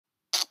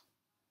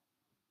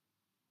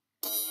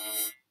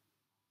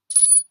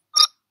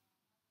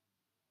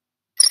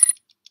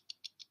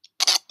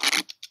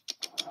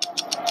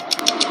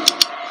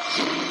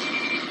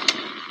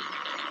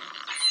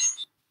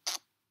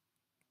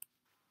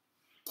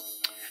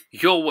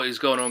Yo, what is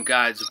going on,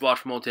 guys? It's Raj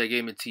from Multi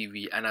Gaming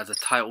TV, and as the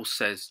title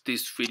says,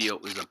 this video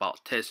is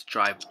about Test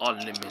Drive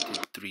Unlimited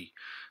 3.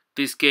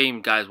 This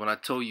game, guys, when I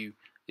tell you,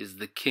 is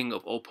the king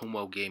of open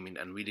world gaming,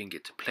 and we didn't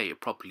get to play it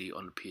properly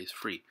on the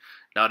PS3.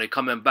 Now they're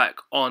coming back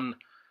on.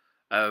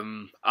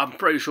 I'm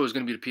pretty sure it's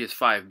going to be the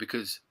PS5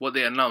 because what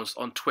they announced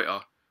on Twitter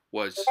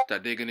was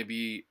that they're going to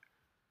be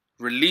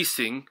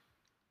releasing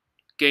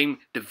game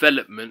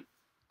development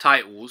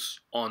titles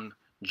on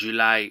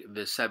July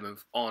the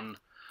 7th on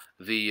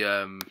the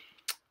I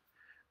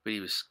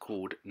believe it's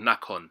called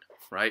Nacon,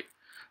 right?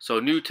 So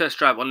new Test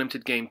Drive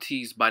Unlimited game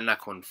teased by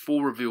Nacon.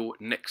 Full reveal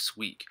next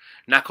week.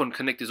 Nacon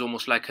Connect is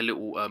almost like a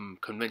little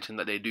convention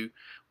that they do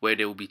where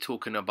they will be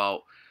talking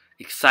about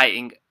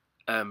exciting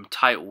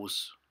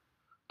titles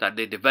that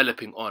they're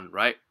developing on,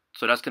 right?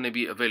 So that's going to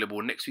be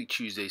available next week,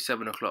 Tuesday,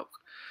 7 o'clock.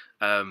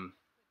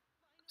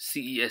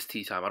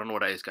 CEST time. I don't know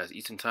what that is, guys.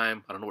 Eastern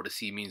time. I don't know what the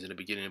C means in the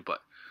beginning, but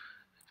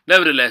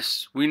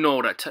nevertheless, we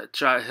know that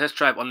Test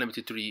Drive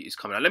Unlimited 3 is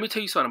coming out. Let me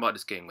tell you something about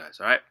this game, guys,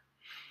 alright?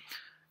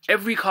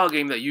 Every car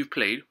game that you've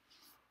played,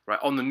 right,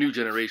 on the new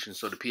generation,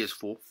 so the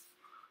PS4,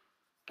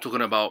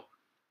 talking about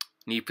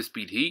Need for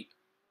Speed Heat,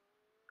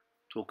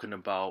 talking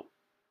about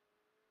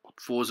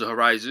Forza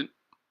Horizon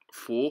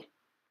 4,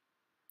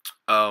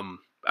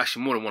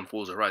 actually more than one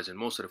Forza Horizon,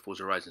 most of the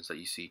Forza Horizons that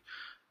you see,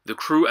 The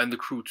Crew and The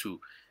Crew 2.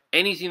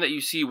 Anything that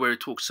you see where it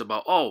talks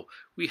about, oh,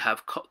 we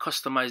have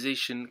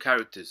customization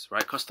characters,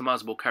 right?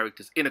 Customizable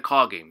characters in a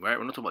car game, right?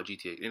 We're not talking about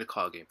GTA, in a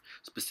car game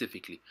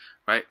specifically,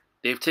 right?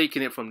 They've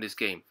taken it from this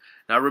game.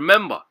 Now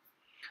remember,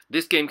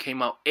 this game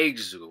came out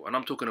ages ago, and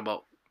I'm talking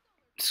about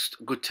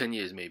a good 10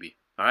 years maybe,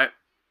 all right?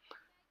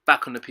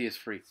 Back on the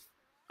PS3.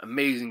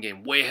 Amazing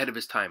game, way ahead of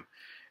its time.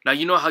 Now,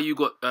 you know how you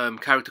got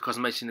character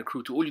customization in the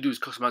Crew 2? All you do is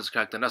customize the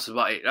character, and that's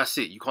about it. That's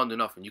it. You can't do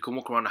nothing. You can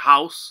walk around the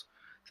house.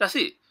 That's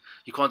it.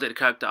 You can't take the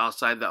character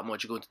outside that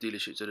much. You go to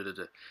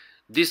dealerships.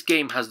 This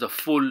game has the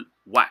full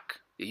whack.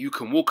 You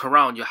can walk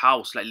around your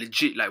house, like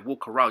legit, like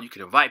walk around. You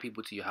can invite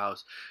people to your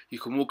house. You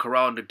can walk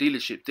around the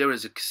dealership. There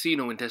is a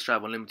casino in Test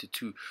Drive Unlimited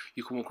 2.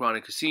 You can walk around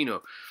a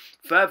casino.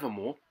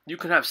 Furthermore, you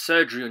can have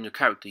surgery on your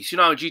character. You see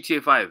now in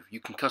GTA 5, you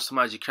can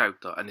customize your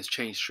character and it's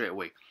changed straight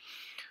away.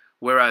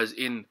 Whereas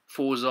in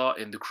Forza,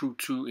 in The Crew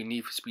 2, in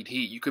Need for Speed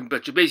Heat, you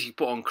basically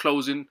put on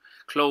clothes and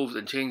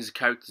change the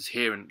characters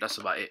here, and that's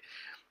about it.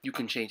 You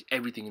can change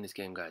everything in this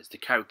game, guys. The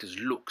characters'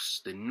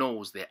 looks, their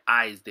nose, their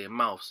eyes, their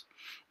mouths.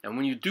 And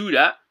when you do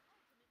that,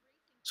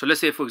 so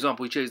let's say, for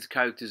example, you change the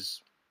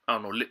characters', I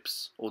don't know,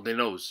 lips or their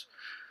nose.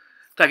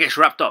 That gets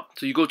wrapped up.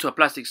 So you go to a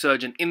plastic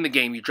surgeon in the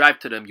game, you drive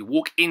to them, you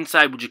walk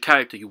inside with your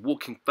character, you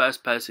walk in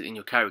first person in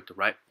your character,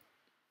 right?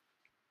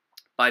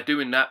 By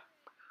doing that,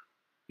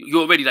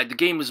 you're already, like, the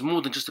game is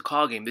more than just a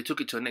car game. They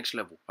took it to a next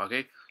level,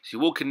 okay? So you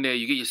walk in there,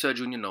 you get your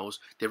surgery on your nose,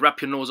 they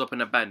wrap your nose up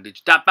in a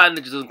bandage. That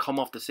bandage doesn't come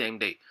off the same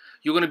day.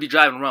 You're going to be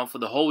driving around for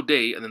the whole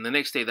day, and then the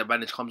next day that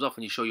bandage comes off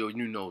and you show your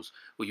new nose,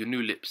 or your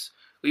new lips,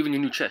 or even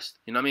your new chest.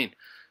 You know what I mean?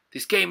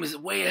 This game is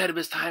way ahead of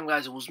its time,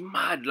 guys. It was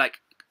mad.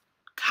 Like,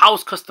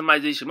 house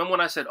customization. Remember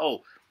when I said,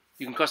 oh,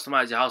 you can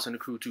customize your house in the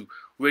Crew 2?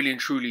 Really and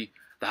truly,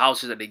 the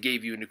houses that they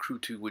gave you in the Crew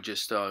 2 were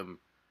just,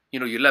 you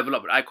know, you level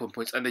up with icon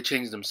points and they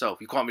change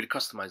themselves. You can't really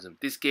customize them.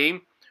 This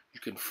game, you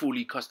can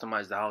fully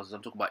customize the houses.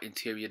 I'm talking about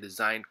interior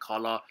design,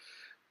 color,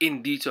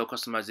 in detail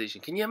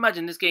customization. Can you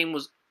imagine this game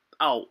was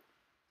out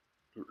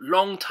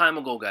long time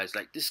ago, guys?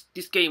 Like,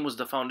 this game was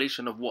the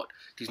foundation of what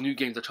these new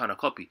games are trying to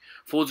copy.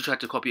 Forza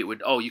tried to copy it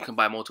with, oh, you can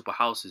buy multiple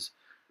houses,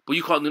 but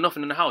you can't do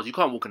nothing in the house. You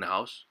can't walk in the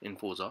house in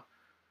Forza.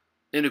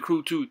 In the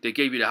Crew 2, they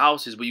gave you the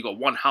houses, but you got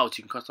one house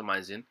you can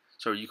customize in,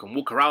 so you can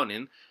walk around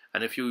in.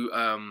 And if you,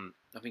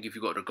 I think if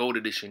you got the Gold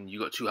Edition, you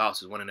got two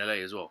houses, one in LA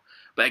as well.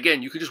 But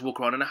again, you can just walk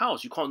around in the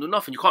house. You can't do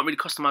nothing. You can't really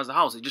customize the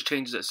house. It just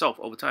changes itself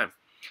over time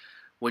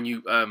when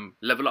you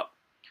level up.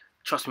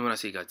 Trust me when I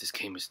say, guys, this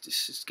game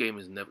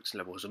is next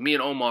level. So me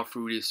and Omar,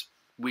 through this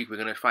week, we're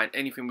gonna find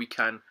anything we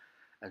can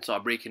and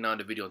start breaking down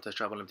the video on Test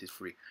Drive Unlimited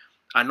 3.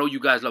 I know you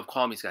guys love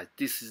car meets, guys.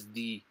 This is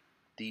the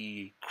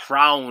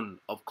crown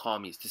of car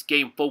meets. This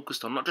game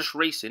focused on not just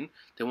racing.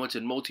 They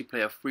wanted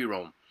multiplayer free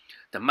roam.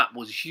 The map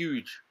was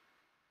huge.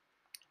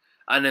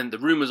 And then the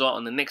rumors are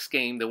on the next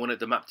game, they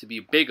wanted the map to be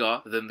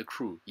bigger than The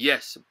Crew.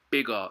 Yes,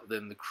 bigger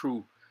than The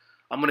Crew.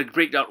 I'm going to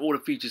break down all the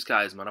features,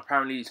 guys, man.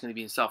 Apparently, it's going to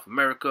be in South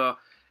America.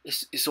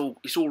 It's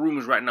all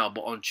rumors right now.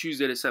 But on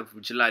Tuesday the 7th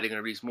of July, they're going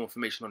to release more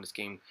information on this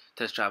game.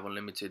 Test Drive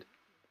Unlimited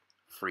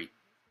free.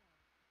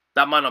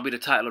 That might not be the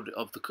title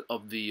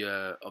of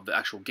the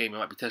actual game. It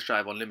might be Test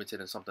Drive Unlimited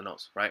and something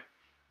else, right?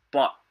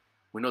 But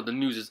we know the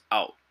news is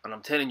out. And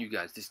I'm telling you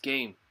guys, this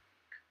game,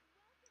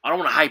 I don't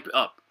want to hype it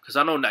up. Because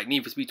I know like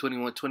Need for Speed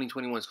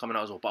 2021 is coming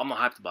out as well. But I'm not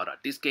hyped about that.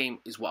 This game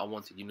is what I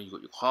wanted. You know, you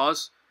got your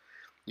cars.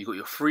 You got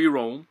your free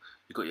roam.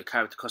 You got your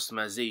character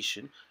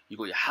customization. You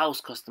got your house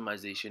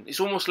customization.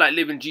 It's almost like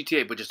living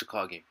GTA, but just a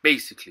car game.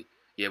 Basically.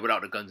 Yeah,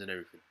 without the guns and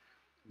everything.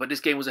 But this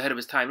game was ahead of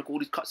its time. Look at all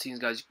these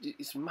cutscenes, guys.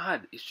 It's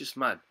mad. It's just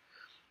mad.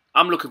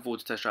 I'm looking forward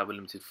to Test Drive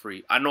Unlimited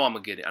 3. I know I'm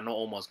going to get it. I know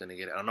Omar's going to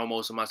get it. I know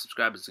most of my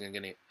subscribers are going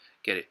to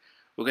get it.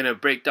 We're gonna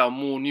break down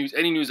more news.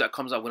 Any news that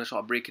comes up, we're gonna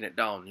start breaking it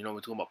down. You know, we're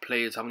talking about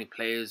players, how many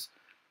players,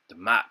 the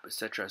map,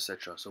 etc.,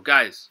 etc. So,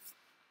 guys,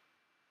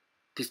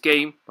 this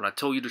game, when I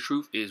tell you the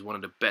truth, is one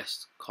of the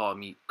best car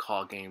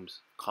games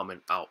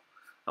coming out,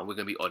 and we're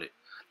gonna be on it.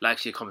 Like,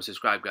 share, comment,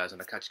 subscribe, guys, and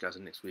I'll catch you guys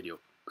in the next video.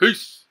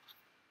 Peace.